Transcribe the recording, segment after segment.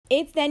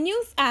It's the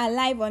news are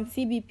live on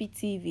TBP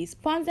TV,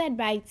 sponsored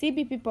by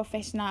TBP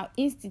Professional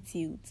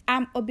Institute.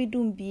 I'm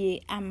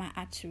Obidumbiye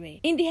Ama-Achere.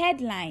 In the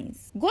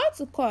headlines, go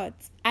to court,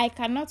 I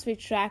cannot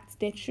retract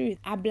the truth,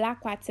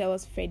 Ablakwa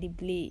tells Freddie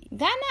Blay.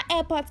 Ghana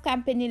Airport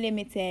Company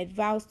Limited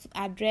vows to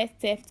address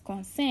theft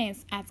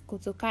concerns at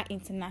Kotoka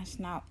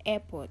International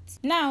Airport.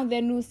 Now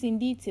the news in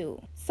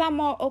detail.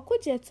 Samuel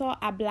Okujeto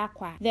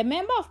Ablakwa, the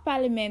Member of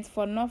Parliament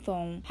for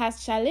Northern,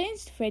 has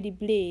challenged Freddie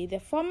Blay, the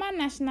former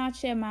national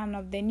chairman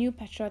of the New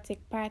Patriotic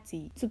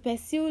Party, to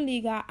pursue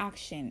legal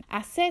action,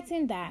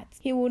 asserting that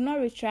he will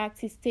not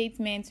retract his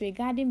statements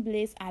regarding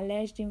Blay's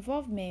alleged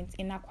involvement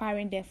in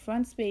acquiring the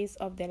front space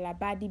of the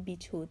Labadi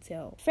Beach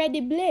Hotel. Freddie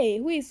Blay,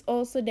 who is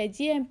also the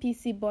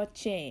GMPC board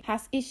chair,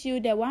 has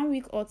issued a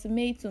one-week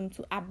ultimatum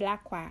to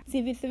Ablakwa,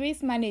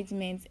 TV3's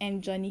management,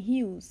 and Johnny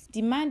Hughes,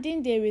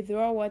 demanding they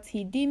withdraw what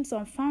he deems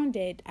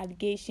unfounded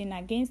allegation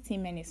against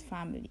him and his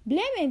family.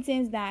 Blay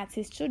maintains that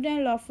his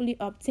children lawfully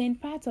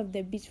obtained part of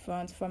the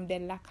beachfront from the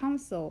La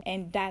Council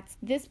and that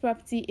this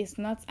property is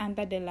not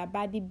under the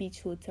Labadi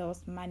Beach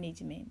Hotel's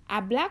management.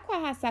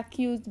 Ablakwa has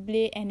accused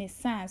Blay and his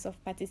sons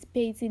of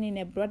participating in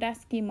a broader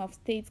scheme of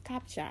state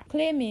capture,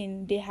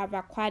 claiming they have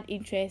acquired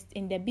interest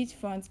in the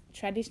beachfront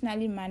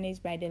traditionally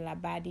managed by the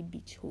Labadi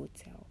Beach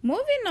Hotel.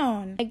 Moving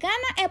on, the Ghana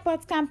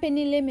Airport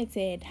Company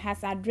Limited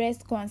has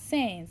addressed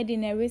concerns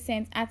in a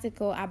recent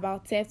article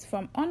about theft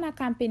from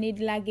unaccompanied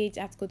luggage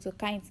at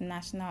Kotoka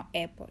International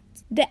Airport.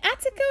 The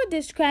article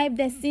described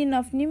the scene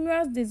of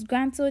numerous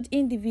disgruntled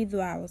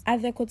individuals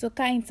at the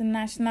Kotoka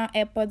International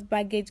Airport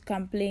Baggage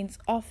Complaints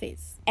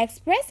Office,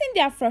 expressing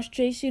their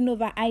frustration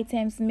over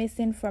items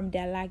missing from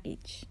their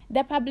luggage.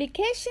 The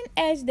publication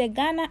urged the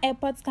Ghana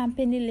Airport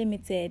Company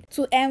Limited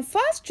to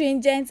enforce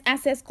stringent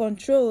access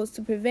controls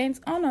to prevent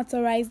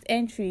unauthorized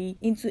entry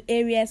into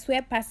areas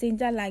where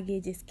passenger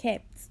luggage is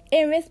kept.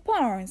 In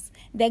response,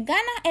 the Ghana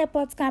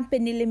Airport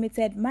Company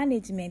Limited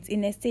management,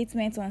 in a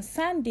statement on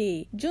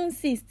Sunday, June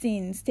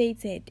 16,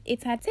 stated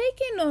it had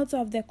taken note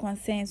of the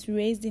concerns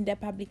raised in the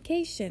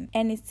publication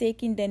and is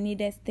taking the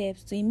needed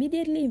steps to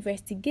immediately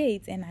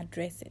investigate and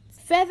address it.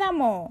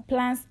 Furthermore,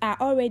 plans are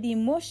already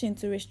in motion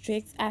to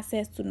restrict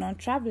access to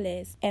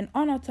non-travelers and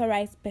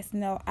unauthorized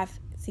personnel at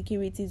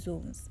security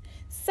zones,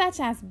 such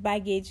as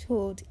baggage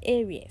hold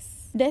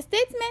areas. The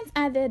statement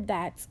added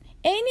that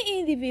any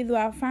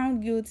individual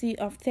found guilty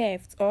of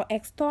theft or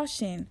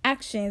extortion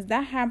actions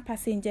that harm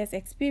passengers'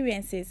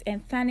 experiences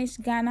and tarnish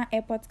Ghana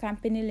Airport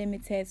Company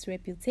Limited's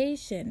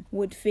reputation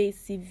would face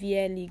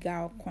severe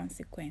legal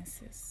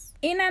consequences.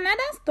 In another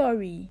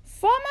story,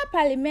 former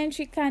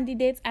parliamentary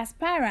candidate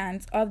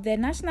aspirant of the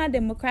National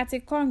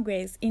Democratic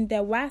Congress in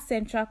the Wa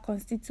Central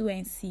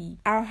constituency,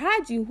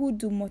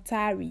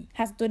 Alhaji.H.Mogtari,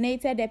 has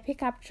donated a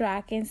pickup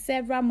truck and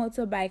several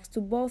motorbikes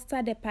to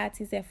bolster the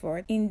party's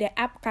effort in the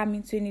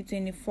upcoming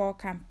 2024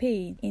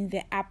 campaign in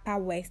the Upper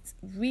West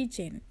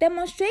region.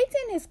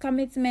 Demonstrating his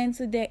commitment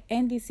to the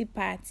NDC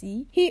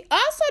party, he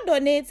also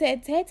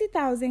donated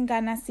 30,000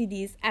 Ghana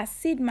cedis as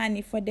seed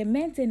money for the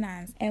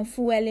maintenance and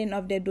fueling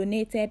of the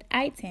donated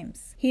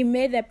items. He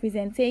made the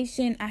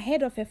presentation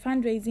ahead of a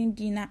fundraising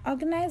dinner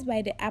organized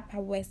by the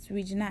Upper West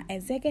Regional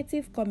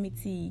Executive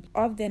Committee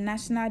of the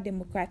National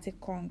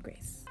Democratic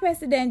Congress.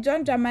 President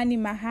John Dramani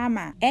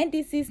Mahama,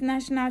 NDC's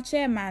National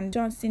Chairman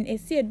Johnson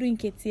Esiedu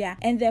Nketia,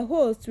 and the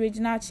host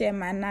Regional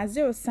Chairman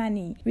Nazir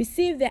Sani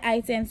received the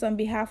items on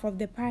behalf of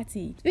the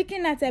party.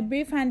 Speaking at a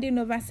brief handing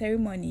over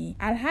ceremony,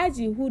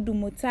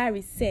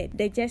 Alhaji.H.Mogtari said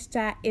the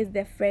gesture is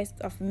the first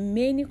of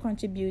many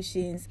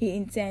contributions he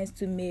intends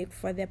to make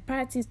for the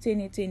party's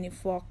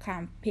 2024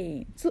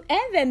 campaign. To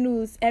end the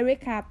news, a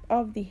recap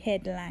of the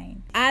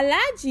headline.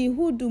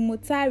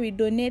 Alhaji.H.Mogtari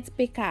donates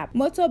pickup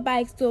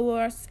motorbikes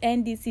towards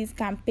NDC's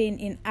campaign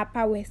in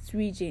Upper West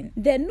region.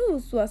 The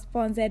news was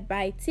sponsored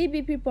by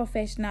TBP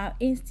Professional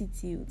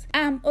Institute.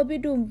 I'm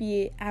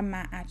Obidumbiye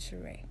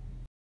Ama-Achere.